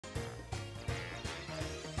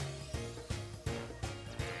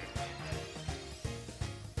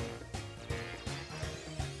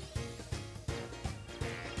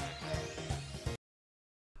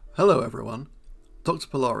Hello everyone, Dr.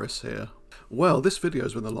 Polaris here. Well, this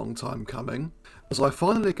video's been a long time coming, as I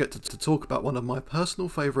finally get to talk about one of my personal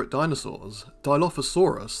favourite dinosaurs,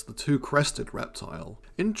 Dilophosaurus, the two-crested reptile.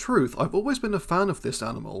 In truth, I've always been a fan of this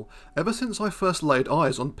animal, ever since I first laid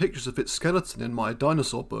eyes on pictures of its skeleton in my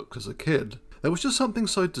dinosaur books as a kid. There was just something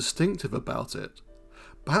so distinctive about it.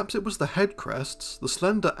 Perhaps it was the head crests, the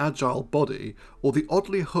slender agile body, or the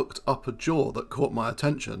oddly hooked upper jaw that caught my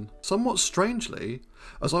attention. Somewhat strangely,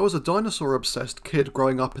 as I was a dinosaur-obsessed kid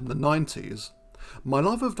growing up in the 90s, my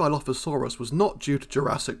love of Dilophosaurus was not due to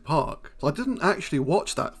Jurassic Park. I didn't actually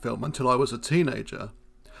watch that film until I was a teenager,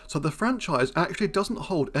 so the franchise actually doesn't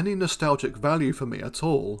hold any nostalgic value for me at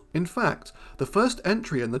all. In fact, the first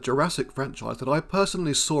entry in the Jurassic franchise that I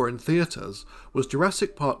personally saw in theatres was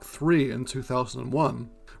Jurassic Park 3 in 2001.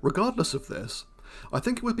 Regardless of this, I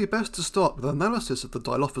think it would be best to start with an analysis of the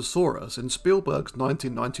Dilophosaurus in Spielberg's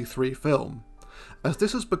 1993 film, as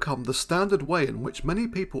this has become the standard way in which many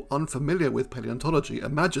people unfamiliar with paleontology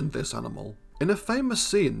imagined this animal. In a famous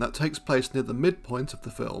scene that takes place near the midpoint of the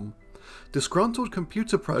film, disgruntled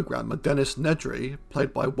computer programmer Dennis Nedry,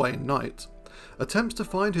 played by Wayne Knight, attempts to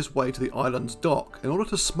find his way to the island's dock in order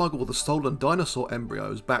to smuggle the stolen dinosaur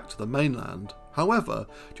embryos back to the mainland. However,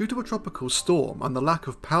 due to a tropical storm and the lack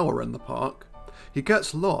of power in the park, he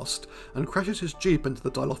gets lost and crashes his jeep into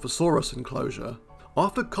the Dilophosaurus enclosure.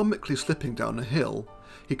 After comically slipping down a hill,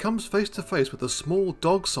 he comes face to face with a small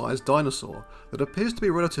dog-sized dinosaur that appears to be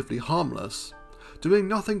relatively harmless, doing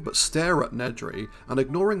nothing but stare at Nedry and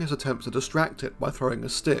ignoring his attempts to distract it by throwing a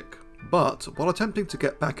stick. But, while attempting to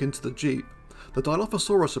get back into the jeep, the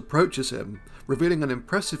Dilophosaurus approaches him, revealing an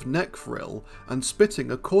impressive neck frill and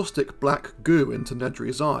spitting a caustic black goo into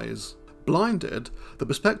Nedry's eyes. Blinded, the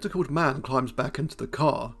bespectacled man climbs back into the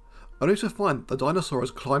car, only to find that the dinosaur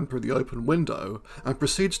has climbed through the open window and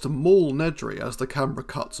proceeds to maul Nedry as the camera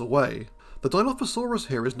cuts away. The Dilophosaurus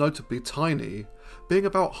here is notably tiny, being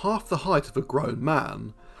about half the height of a grown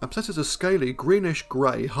man, and possesses a scaly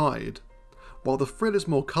greenish-grey hide, while the frill is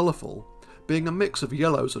more colourful, being a mix of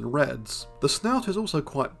yellows and reds. The snout is also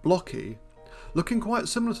quite blocky, looking quite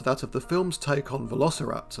similar to that of the film's take on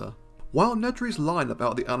Velociraptor. While Nedry's line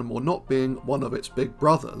about the animal not being one of its big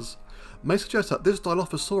brothers may suggest that this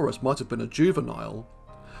Dilophosaurus might have been a juvenile,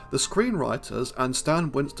 the screenwriters and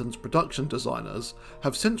Stan Winston's production designers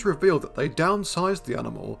have since revealed that they downsized the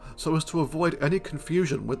animal so as to avoid any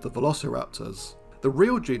confusion with the Velociraptors. The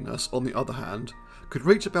real genus, on the other hand, could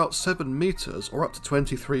reach about 7 meters or up to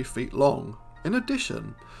 23 feet long. In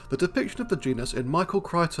addition, the depiction of the genus in Michael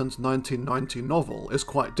Crichton's 1990 novel is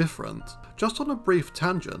quite different. Just on a brief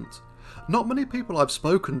tangent, not many people I've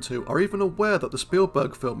spoken to are even aware that the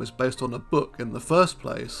Spielberg film is based on a book in the first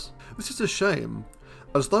place. This is a shame,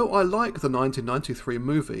 as though I like the 1993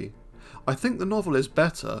 movie, I think the novel is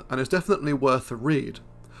better and is definitely worth a read.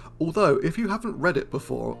 Although, if you haven't read it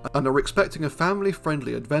before and are expecting a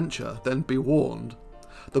family-friendly adventure, then be warned.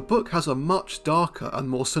 The book has a much darker and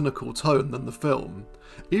more cynical tone than the film,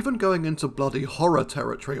 even going into bloody horror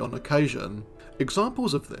territory on occasion.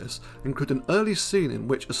 Examples of this include an early scene in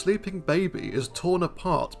which a sleeping baby is torn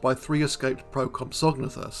apart by 3 escaped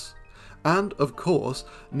Procompsognathus, and, of course,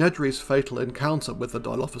 Nedry's fatal encounter with the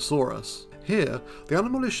Dilophosaurus. Here, the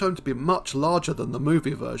animal is shown to be much larger than the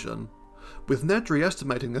movie version, with Nedry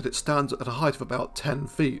estimating that it stands at a height of about 10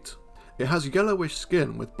 feet. It has yellowish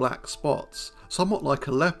skin with black spots, somewhat like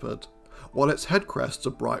a leopard, while its head crests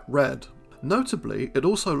are bright red. Notably, it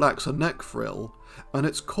also lacks a neck frill, and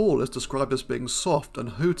its call is described as being soft and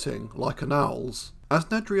hooting like an owl's. As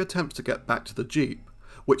Nedry attempts to get back to the jeep,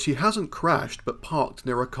 which he hasn't crashed but parked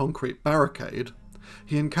near a concrete barricade,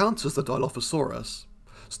 he encounters the Dilophosaurus,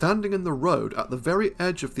 standing in the road at the very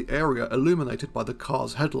edge of the area illuminated by the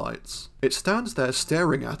car's headlights. It stands there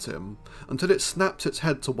staring at him until it snaps its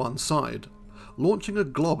head to one side, launching a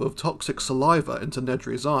glob of toxic saliva into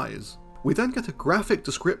Nedry's eyes. We then get a graphic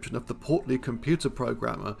description of the portly computer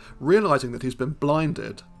programmer realising that he's been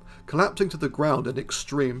blinded, collapsing to the ground in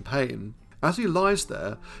extreme pain. As he lies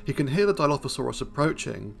there, he can hear the Dilophosaurus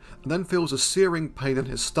approaching, and then feels a searing pain in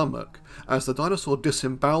his stomach as the dinosaur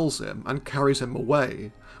disembowels him and carries him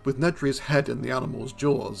away, with Nedry's head in the animal's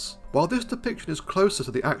jaws. While this depiction is closer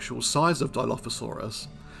to the actual size of Dilophosaurus,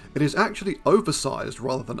 it is actually oversized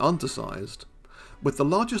rather than undersized, with the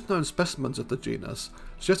largest known specimens of the genus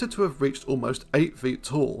suggested to have reached almost 8 feet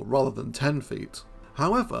tall rather than 10 feet.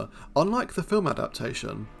 However, unlike the film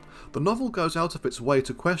adaptation, the novel goes out of its way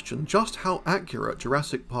to question just how accurate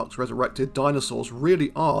Jurassic Park's resurrected dinosaurs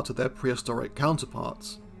really are to their prehistoric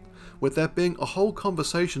counterparts, with there being a whole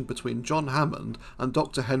conversation between John Hammond and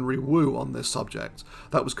Dr. Henry Wu on this subject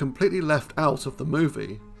that was completely left out of the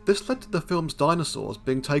movie. This led to the film's dinosaurs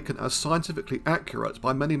being taken as scientifically accurate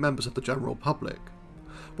by many members of the general public,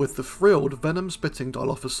 with the frilled, venom-spitting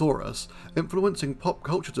Dilophosaurus influencing pop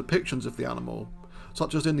culture depictions of the animal,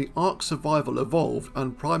 such as in the Ark Survival Evolved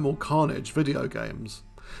and Primal Carnage video games,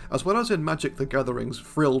 as well as in Magic the Gathering's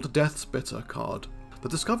Frilled Death Spitter card. The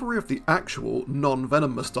discovery of the actual,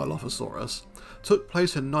 non-venomous Dilophosaurus took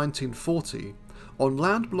place in 1940 on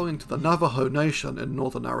land belonging to the Navajo Nation in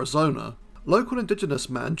northern Arizona. Local indigenous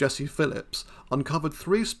man Jesse Phillips uncovered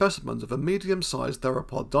 3 specimens of a medium-sized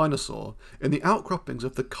theropod dinosaur in the outcroppings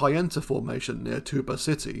of the Kayenta Formation near Tuba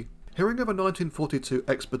City. Hearing of a 1942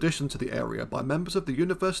 expedition to the area by members of the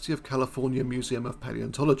University of California Museum of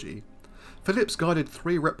Paleontology, Phillips guided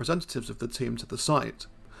 3 representatives of the team to the site,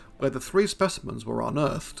 where the 3 specimens were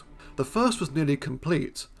unearthed. The first was nearly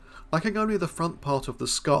complete, lacking only the front part of the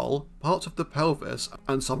skull, parts of the pelvis,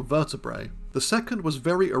 and some vertebrae. The second was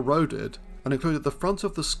very eroded, and included the front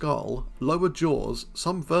of the skull, lower jaws,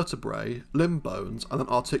 some vertebrae, limb bones, and an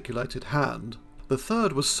articulated hand. The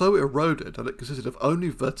third was so eroded that it consisted of only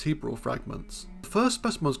vertebral fragments. The first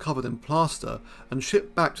specimen was covered in plaster and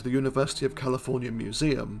shipped back to the University of California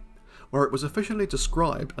Museum, where it was officially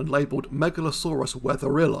described and labelled Megalosaurus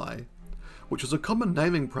weatherilli, which was a common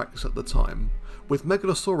naming practice at the time, with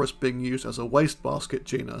Megalosaurus being used as a wastebasket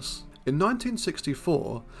genus. In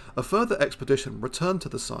 1964, a further expedition returned to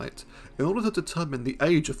the site in order to determine the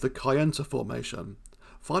age of the Kayenta Formation,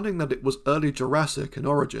 finding that it was Early Jurassic in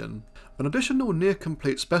origin. An additional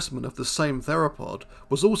near-complete specimen of the same theropod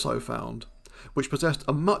was also found, which possessed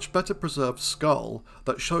a much better preserved skull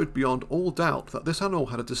that showed beyond all doubt that this animal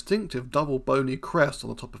had a distinctive double bony crest on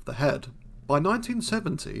the top of the head. By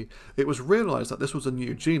 1970, it was realised that this was a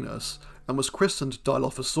new genus and was christened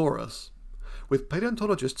Dilophosaurus, with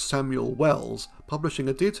paleontologist Samuel Wells publishing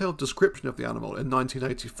a detailed description of the animal in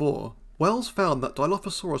 1984. Wells found that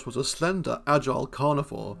Dilophosaurus was a slender, agile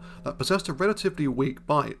carnivore that possessed a relatively weak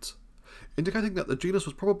bite, indicating that the genus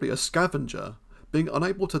was probably a scavenger, being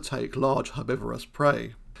unable to take large herbivorous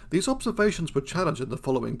prey. These observations were challenged in the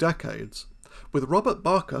following decades, with Robert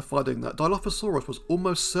Barker finding that Dilophosaurus was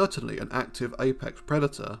almost certainly an active apex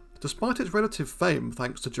predator. Despite its relative fame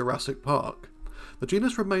thanks to Jurassic Park, the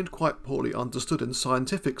genus remained quite poorly understood in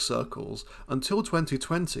scientific circles until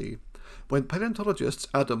 2020, when paleontologists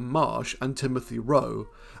Adam Marsh and Timothy Rowe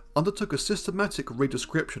undertook a systematic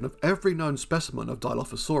redescription of every known specimen of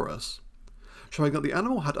Dilophosaurus, showing that the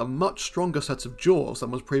animal had a much stronger set of jaws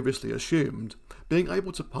than was previously assumed, being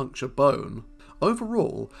able to puncture bone.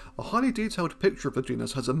 Overall, a highly detailed picture of the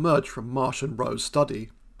genus has emerged from Marsh and Rowe's study.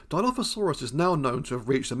 Dilophosaurus is now known to have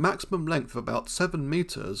reached a maximum length of about 7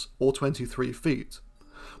 metres or 23 feet,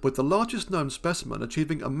 with the largest known specimen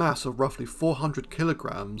achieving a mass of roughly 400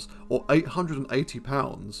 kilograms or 880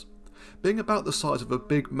 pounds, being about the size of a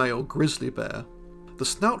big male grizzly bear. The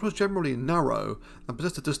snout was generally narrow and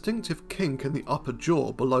possessed a distinctive kink in the upper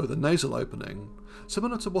jaw below the nasal opening,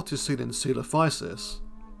 similar to what is seen in Coelophysis,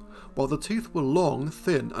 while the teeth were long,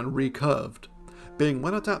 thin and recurved, being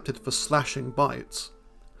well adapted for slashing bites,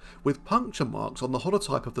 with puncture marks on the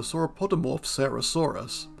holotype of the sauropodomorph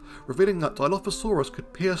Ceratosaurus, revealing that Dilophosaurus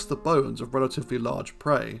could pierce the bones of relatively large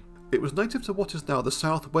prey. It was native to what is now the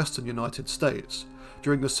southwestern United States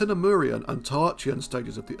during the Sinemurian and Toarcian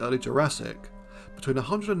stages of the early Jurassic, between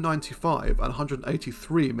 195 and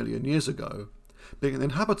 183 million years ago, being an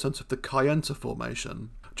inhabitant of the Kayenta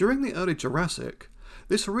Formation. During the early Jurassic,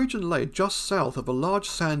 this region lay just south of a large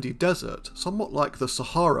sandy desert, somewhat like the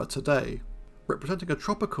Sahara today, representing a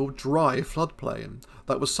tropical dry floodplain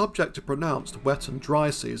that was subject to pronounced wet and dry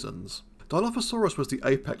seasons. Dilophosaurus was the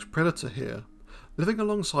apex predator here, living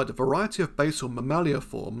alongside a variety of basal mammalia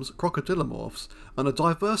forms, crocodilomorphs, and a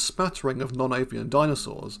diverse smattering of non-avian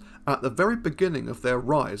dinosaurs at the very beginning of their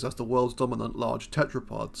rise as the world's dominant large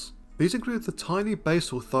tetrapods. These include the tiny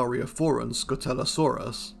basal thyreophoran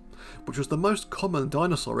Scutellosaurus, which was the most common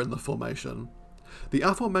dinosaur in the formation, the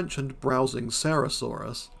aforementioned browsing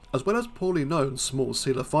Ceratosaurus, as well as poorly known small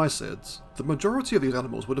coelophysids. The majority of these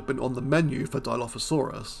animals would have been on the menu for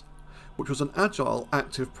Dilophosaurus, which was an agile,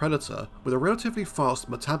 active predator with a relatively fast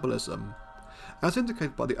metabolism, as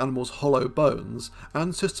indicated by the animal's hollow bones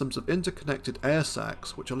and systems of interconnected air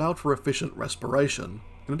sacs which allowed for efficient respiration.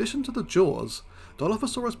 In addition to the jaws,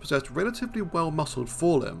 Dilophosaurus possessed relatively well-muscled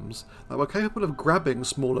forelimbs that were capable of grabbing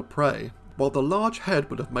smaller prey, while the large head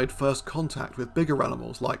would have made first contact with bigger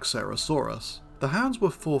animals like Ceratosaurus. The hands were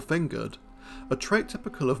four-fingered, a trait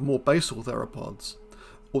typical of more basal theropods,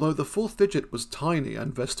 although the fourth digit was tiny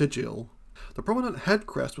and vestigial. The prominent head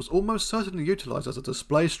crest was almost certainly utilised as a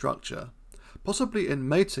display structure, possibly in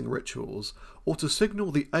mating rituals or to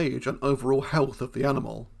signal the age and overall health of the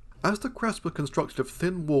animal. As the crests were constructed of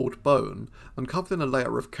thin-walled bone and covered in a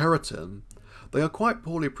layer of keratin, they are quite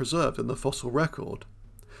poorly preserved in the fossil record,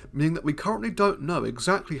 meaning that we currently don't know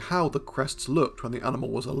exactly how the crests looked when the animal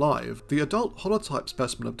was alive. The adult holotype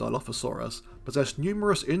specimen of Dilophosaurus possessed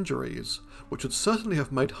numerous injuries, which would certainly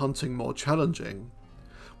have made hunting more challenging.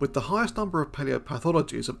 With the highest number of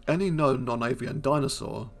paleopathologies of any known non-avian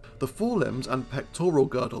dinosaur, the forelimbs and pectoral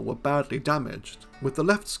girdle were badly damaged, with the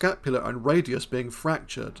left scapula and radius being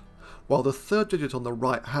fractured, while the third digit on the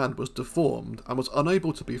right hand was deformed and was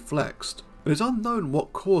unable to be flexed. It is unknown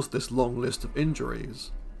what caused this long list of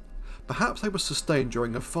injuries. Perhaps they were sustained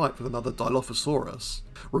during a fight with another Dilophosaurus.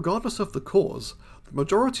 Regardless of the cause, the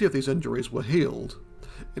majority of these injuries were healed,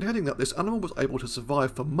 indicating that this animal was able to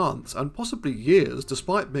survive for months and possibly years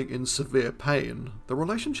despite being in severe pain. The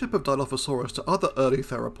relationship of Dilophosaurus to other early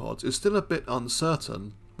theropods is still a bit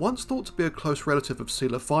uncertain. Once thought to be a close relative of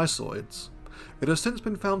Coelophysoids, it has since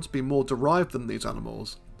been found to be more derived than these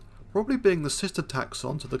animals, probably being the sister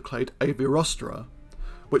taxon to the clade Avirostra,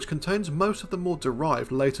 which contains most of the more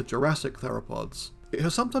derived later Jurassic theropods. It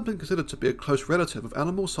has sometimes been considered to be a close relative of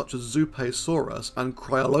animals such as Zoopasaurus and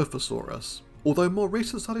Cryolophosaurus, although more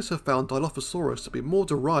recent studies have found Dilophosaurus to be more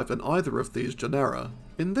derived than either of these genera.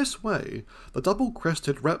 In this way, the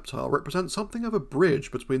double-crested reptile represents something of a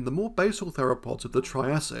bridge between the more basal theropods of the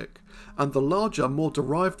Triassic and the larger, more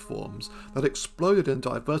derived forms that exploded in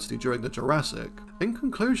diversity during the Jurassic. In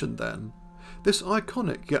conclusion then, this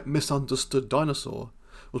iconic yet misunderstood dinosaur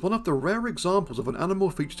was one of the rare examples of an animal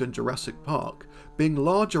featured in Jurassic Park being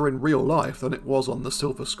larger in real life than it was on the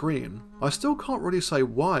silver screen. I still can't really say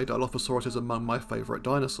why Dilophosaurus is among my favourite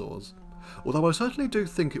dinosaurs, although I certainly do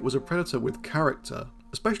think it was a predator with character,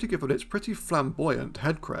 especially given its pretty flamboyant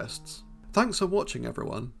head crests. Thanks for watching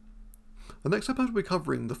everyone. The next episode will be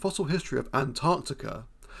covering the fossil history of Antarctica,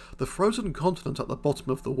 the frozen continent at the bottom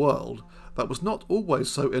of the world that was not always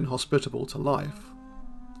so inhospitable to life.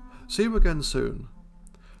 See you again soon.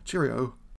 Cheerio.